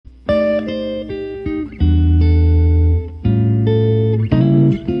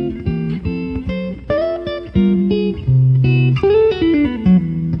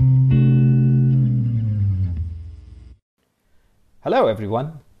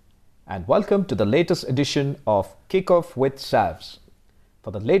everyone, and welcome to the latest edition of Kickoff with Savs.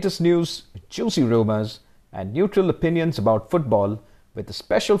 For the latest news, juicy rumors, and neutral opinions about football with a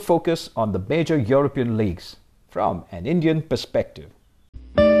special focus on the major European leagues from an Indian perspective.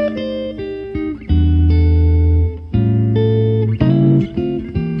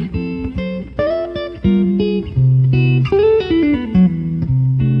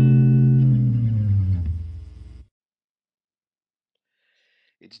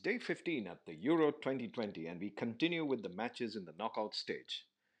 It's day 15 at the Euro 2020 and we continue with the matches in the knockout stage.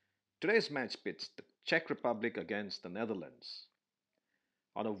 Today's match pits the Czech Republic against the Netherlands.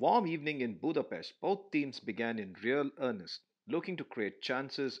 On a warm evening in Budapest, both teams began in real earnest, looking to create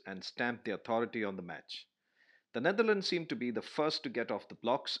chances and stamp their authority on the match. The Netherlands seemed to be the first to get off the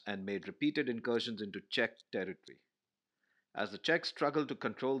blocks and made repeated incursions into Czech territory. As the Czechs struggled to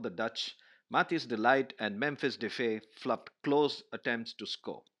control the Dutch, Matthias de Ligt and Memphis Depay flubbed close attempts to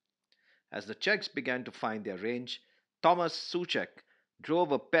score. As the Czechs began to find their range, Thomas Souček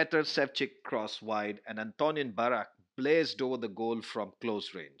drove a Petr Ševčík cross wide and Antonin Barak blazed over the goal from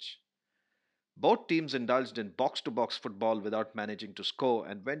close range. Both teams indulged in box-to-box football without managing to score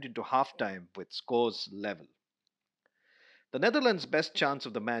and went into halftime with scores level. The Netherlands' best chance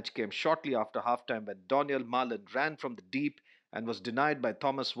of the match came shortly after halftime when Doniel Malen ran from the deep and was denied by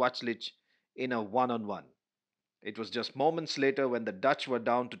Thomas Wachlich in a one-on-one. It was just moments later when the Dutch were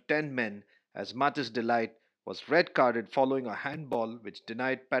down to 10 men as Matthias de Ligt was red carded following a handball which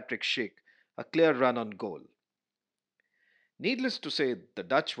denied Patrick Schick a clear run on goal. Needless to say, the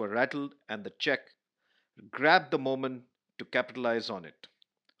Dutch were rattled and the Czech grabbed the moment to capitalize on it.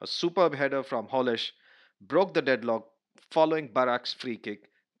 A superb header from Holeš broke the deadlock following Barak's free kick,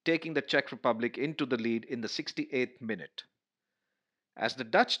 taking the Czech Republic into the lead in the 68th minute. As the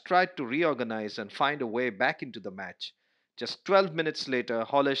Dutch tried to reorganize and find a way back into the match, just 12 minutes later,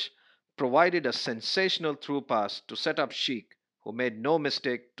 Holeš provided a sensational through pass to set up Schick, who made no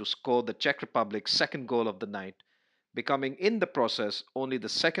mistake to score the Czech Republic's second goal of the night, becoming in the process only the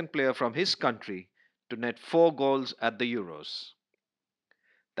second player from his country to net 4 goals at the Euros.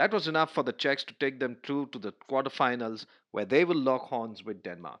 That was enough for the Czechs to take them through to the quarterfinals where they will lock horns with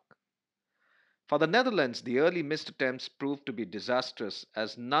Denmark. For the Netherlands, the early missed attempts proved to be disastrous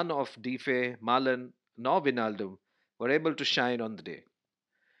as none of Depay, Malen, nor Wijnaldum were able to shine on the day.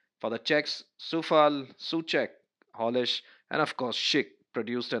 For the Czechs, Soufal, Souček, Holeš, and of course Schick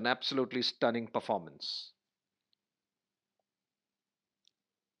produced an absolutely stunning performance.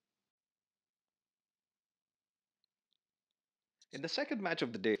 In the second match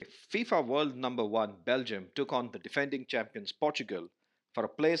of the day, FIFA World Number 1 Belgium took on the defending champions Portugal for a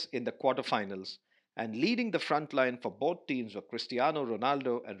place in the quarterfinals, and leading the front line for both teams were Cristiano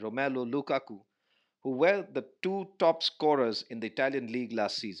Ronaldo and Romelu Lukaku, who were the two top scorers in the Italian league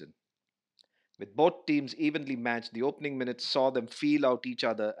last season. With both teams evenly matched, the opening minutes saw them feel out each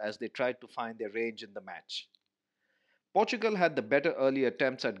other as they tried to find their range in the match. Portugal had the better early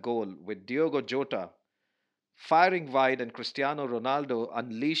attempts at goal, with Diogo Jota firing wide and Cristiano Ronaldo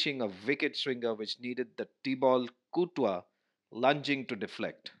unleashing a wicked swinger which needed the Thibaut Courtois lunging to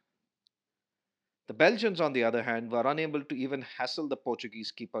deflect. The Belgians, on the other hand, were unable to even hassle the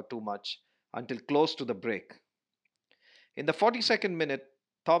Portuguese keeper too much until close to the break. In the 42nd minute,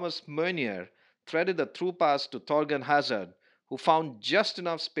 Thomas Meunier threaded a through pass to Thorgan Hazard, who found just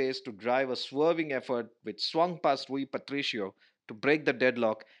enough space to drive a swerving effort which swung past Rui Patricio to break the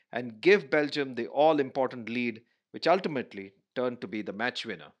deadlock and give Belgium the all-important lead, which ultimately turned to be the match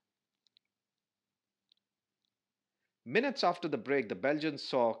winner. Minutes after the break, the Belgians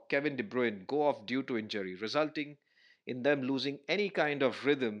saw Kevin De Bruyne go off due to injury, resulting in them losing any kind of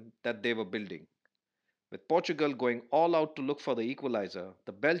rhythm that they were building. With Portugal going all out to look for the equalizer,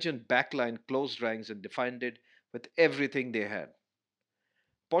 the Belgian backline closed ranks and defended with everything they had.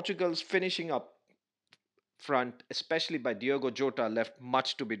 Portugal's finishing up front, especially by Diogo Jota, left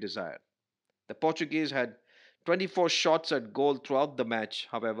much to be desired. The Portuguese had 24 shots at goal throughout the match,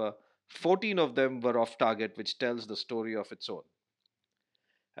 however, 14 of them were off target, which tells the story of its own.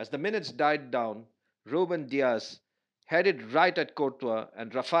 As the minutes died down, Ruben Dias headed right at Courtois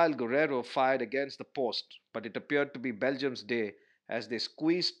and Rafael Guerreiro fired against the post, but it appeared to be Belgium's day as they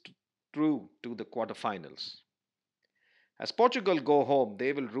squeezed through to the quarterfinals. As Portugal go home,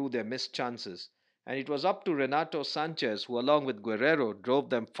 they will rue their missed chances, and it was up to Renato Sanchez who, along with Guerreiro, drove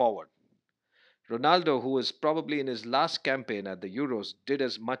them forward. Ronaldo, who was probably in his last campaign at the Euros, did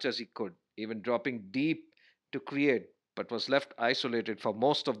as much as he could, even dropping deep to create, but was left isolated for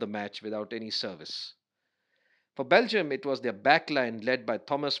most of the match without any service. For Belgium, it was their backline led by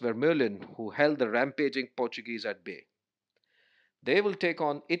Thomas Vermeulen who held the rampaging Portuguese at bay. They will take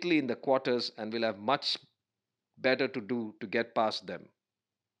on Italy in the quarters and will have much better to do to get past them.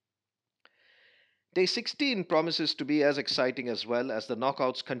 Day 16 promises to be as exciting as well as the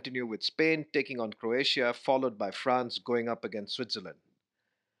knockouts continue with Spain taking on Croatia, followed by France going up against Switzerland.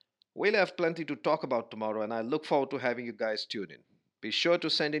 We'll have plenty to talk about tomorrow, and I look forward to having you guys tune in. Be sure to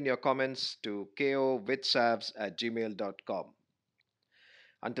send in your comments to kovitsavs@gmail.com.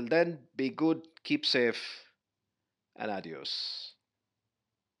 Until then, be good, keep safe, and adios.